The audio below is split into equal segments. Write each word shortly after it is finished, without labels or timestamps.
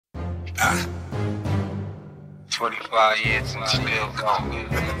45 years and still going.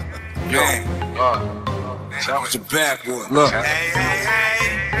 Yo, that was a bad boy. Look.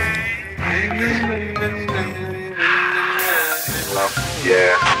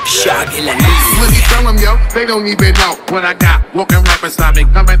 Yeah. Shaghil Ali. Let me tell them, yo, they don't even know what I got. Walking right beside me,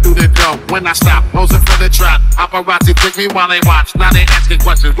 coming through the door. When I stop, posing for the trap. Paparazzi pick me while they watch. Now they asking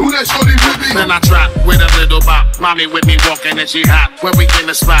questions. Who that shorty with me? Then I trap with a little bop. Mommy with me walking and she hot. When we in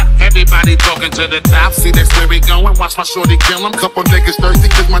the spot, everybody talking to the top. See that's where we going. Watch my shorty kill him. Couple niggas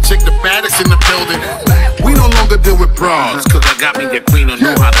thirsty cause my chick the baddest in the building. We no longer deal with bras. Cause I got me a queen who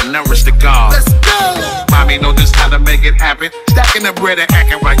know how to nourish the gods. Let's go! Mommy know just how to make it happen. Stacking the bread and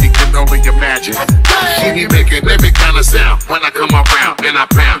acting like you can only imagine. She be making every kind of sound when I come around and I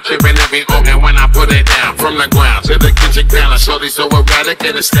pound, chipping every organ when I put it down. From the ground to the kitchen counter, shorty so erratic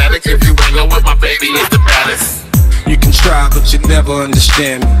and ecstatic. If you ain't know what my baby is the baddest. You can try, but you never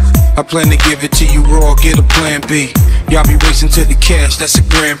understand me. I plan to give it to you raw, get a plan B. Y'all be racing to the cash, that's a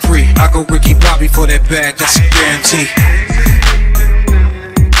Grand Prix. I go Ricky Bobby for that bag, that's a guarantee.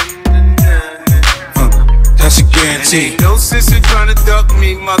 That's a guarantee. No sister tryna duck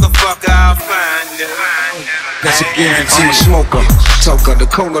me, motherfucker, I'll find you. That's a guarantee. I'm a smoker, toker, the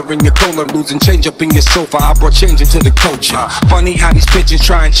cola in your cola, losing change up in your sofa. I brought change into the culture. Funny how these bitches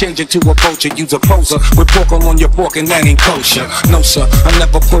try and change it to a vulture. Use a poser with pork on your pork and that ain't kosher. No sir, I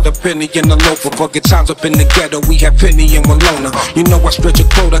never put a penny in the loafer. For good times up in the ghetto, we have Penny and Walona. You know I stretch a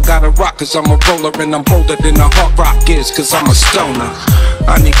quota, gotta rock cause I'm a roller. And I'm bolder than a hard rock is cause I'm a stoner.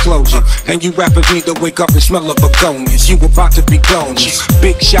 I need closure, and you rappers need to wake up and smell of begonias. You about to be gone.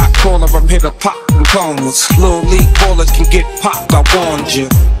 Big shot caller, I'm here to pop and corners. Little league ballers can get popped, I warned you.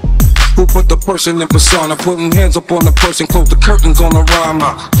 Who put the person in persona? Putting hands up on the person, close the curtains on the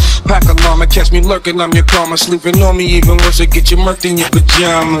rhymer. Pack alarm and catch me lurking, I'm your karma. Sleeping on me even worse, to get you murked in your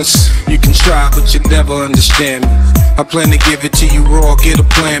pajamas. You can try, but you never understand me. I plan to give it to you raw, get a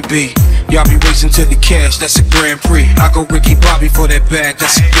plan B. Y'all be racing to the cash, that's a Grand Prix. I go Ricky Bobby for that bag,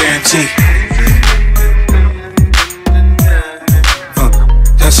 that's a guarantee.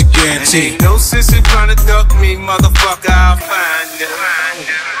 That's a guarantee. No sister tryna duck me, motherfucker, I'll find you.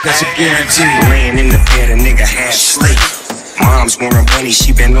 That's a guarantee. Laying in the bed, a nigga half asleep. Mom's wearing money,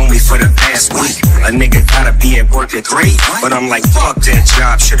 she been on me for the past week. A nigga gotta be at work at 3, but I'm like, fuck that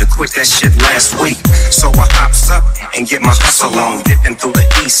job, should've quit that shit last week. So I hops up and get my hustle on, dipping through the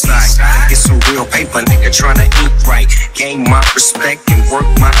east side. Gotta get some real paper, nigga tryna eat right. Gain my respect and work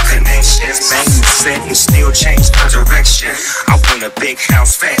my connections. Bang the set and still change the direction. I want a big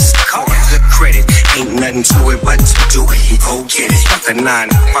house fast, call it good credit. Ain't nothing to it but to do it, go get it. Fuck the 9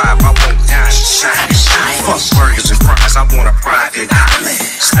 to 5, I won't die, shine. Fuck burgers and fries, I want a private island.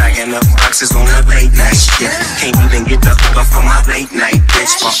 Stacking up boxes on the late night shit. Can't even get the hook up for my late night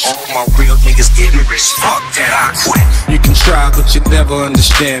bitch. But all my real niggas getting rich. Fuck that, I quit. You can try, but you never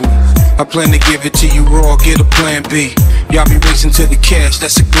understand me. I plan to give it to you raw, get a plan B. Y'all be racing to the cash,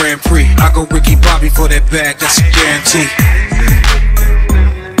 that's a Grand Prix. I go Ricky Bobby for that bag, that's a guarantee.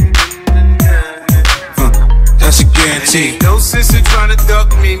 That's a guarantee. No sister tryna duck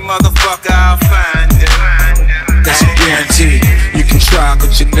me, motherfucker, I'll find you. That's a guarantee. You can try,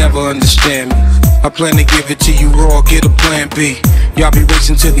 but you never understand me. I plan to give it to you raw, get a plan B. Y'all be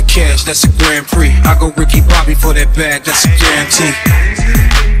racing to the cash, that's a Grand Prix. I go Ricky Bobby for that bag, that's a guarantee.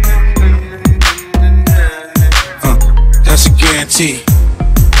 That's a guarantee.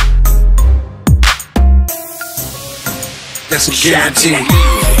 That's a guarantee.